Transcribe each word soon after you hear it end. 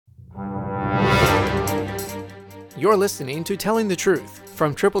You're listening to Telling the Truth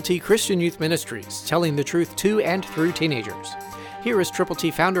from Triple T Christian Youth Ministries, telling the truth to and through teenagers. Here is Triple T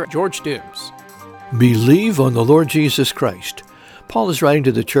founder George Dooms. Believe on the Lord Jesus Christ. Paul is writing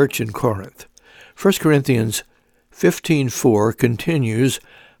to the church in Corinth. 1 Corinthians 15:4 continues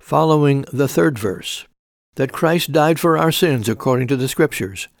following the third verse, that Christ died for our sins according to the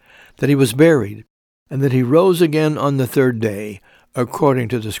Scriptures, that he was buried, and that he rose again on the third day according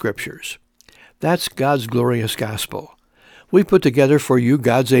to the Scriptures. That's God's glorious gospel. We put together for you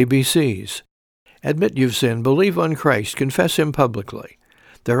God's ABCs. Admit you've sinned, believe on Christ, confess him publicly.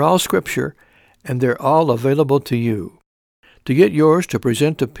 They're all Scripture, and they're all available to you. To get yours to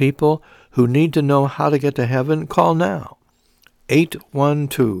present to people who need to know how to get to heaven, call now.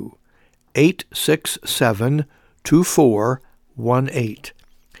 812-867-2418.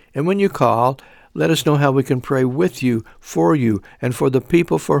 And when you call, let us know how we can pray with you, and for the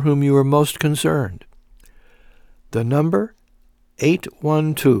people for whom you are most concerned. The number,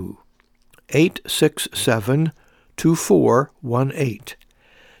 812-867-2418.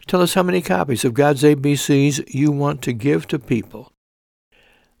 Tell us how many copies of God's ABCs you want to give to people,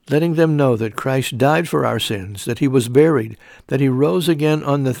 letting them know that Christ died for our sins, that he was buried, that he rose again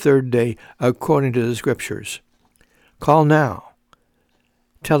on the third day according to the Scriptures. Call now.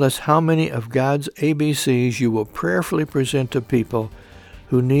 Tell us how many of God's ABCs you will prayerfully present to people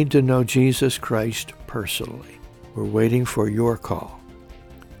who need to know Jesus Christ personally. We're waiting for your call.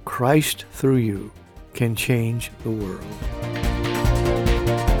 Christ through you can change the world.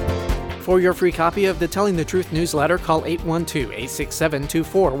 For your free copy of the Telling the Truth newsletter, call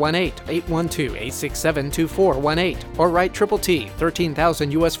 812-867-2418, 812-867-2418, or write Triple T,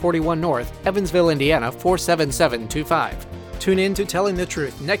 13,000 U.S. 41 North, Evansville, Indiana, 47725. Tune in to Telling the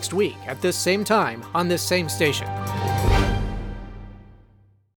Truth next week at this same time on this same station.